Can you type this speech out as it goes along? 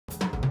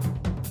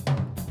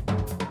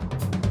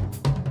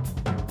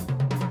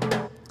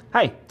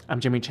Hi, I'm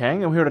Jimmy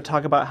Chang, and we're here to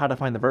talk about how to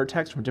find the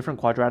vertex from different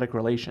quadratic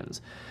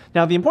relations.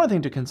 Now, the important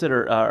thing to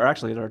consider, or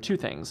actually there are two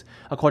things.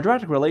 A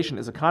quadratic relation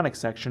is a conic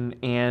section,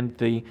 and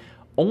the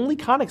only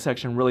conic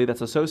section really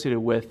that's associated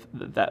with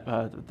that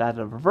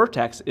of a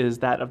vertex is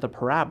that of the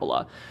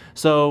parabola.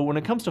 So when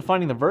it comes to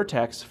finding the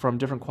vertex from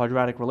different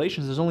quadratic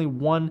relations, there's only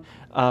one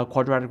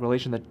quadratic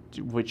relation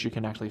which you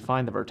can actually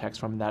find the vertex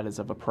from, and that is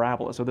of a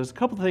parabola. So there's a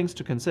couple of things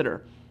to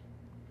consider.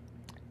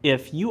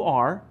 If you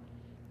are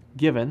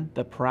given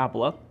the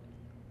parabola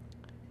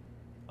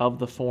of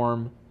the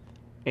form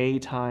a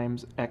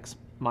times x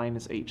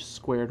minus h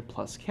squared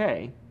plus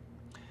k,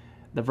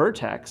 the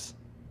vertex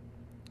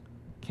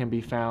can be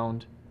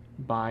found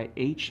by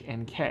h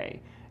and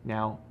k.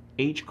 Now,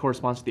 h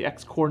corresponds to the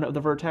x-coordinate of the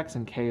vertex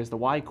and k is the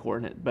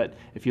y-coordinate, but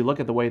if you look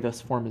at the way this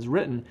form is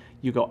written,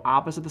 you go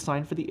opposite the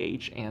sign for the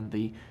h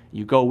and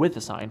you go with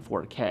the sign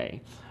for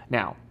k.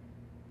 Now,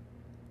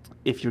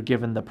 if you're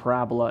given the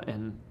parabola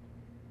in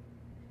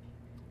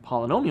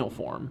polynomial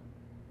form,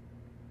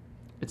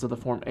 it's of the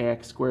form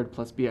ax squared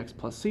plus bx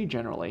plus c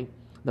generally.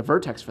 The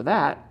vertex for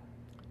that,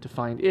 to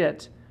find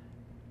it,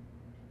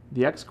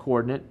 the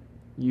x-coordinate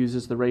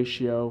uses the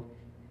ratio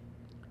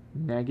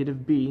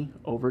negative b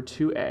over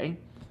 2a,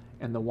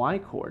 and the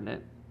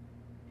y-coordinate,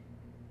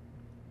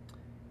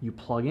 you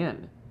plug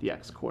in the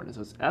x-coordinate.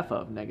 So it's f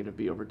of negative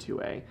b over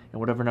 2a, and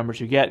whatever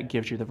numbers you get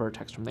gives you the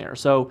vertex from there.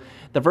 So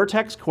the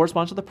vertex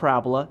corresponds to the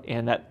parabola,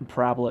 and that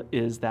parabola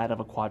is that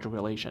of a quadratic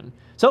relation.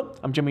 So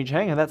I'm Jimmy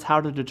Chang, and that's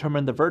how to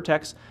determine the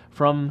vertex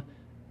from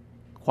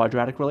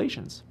quadratic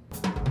relations.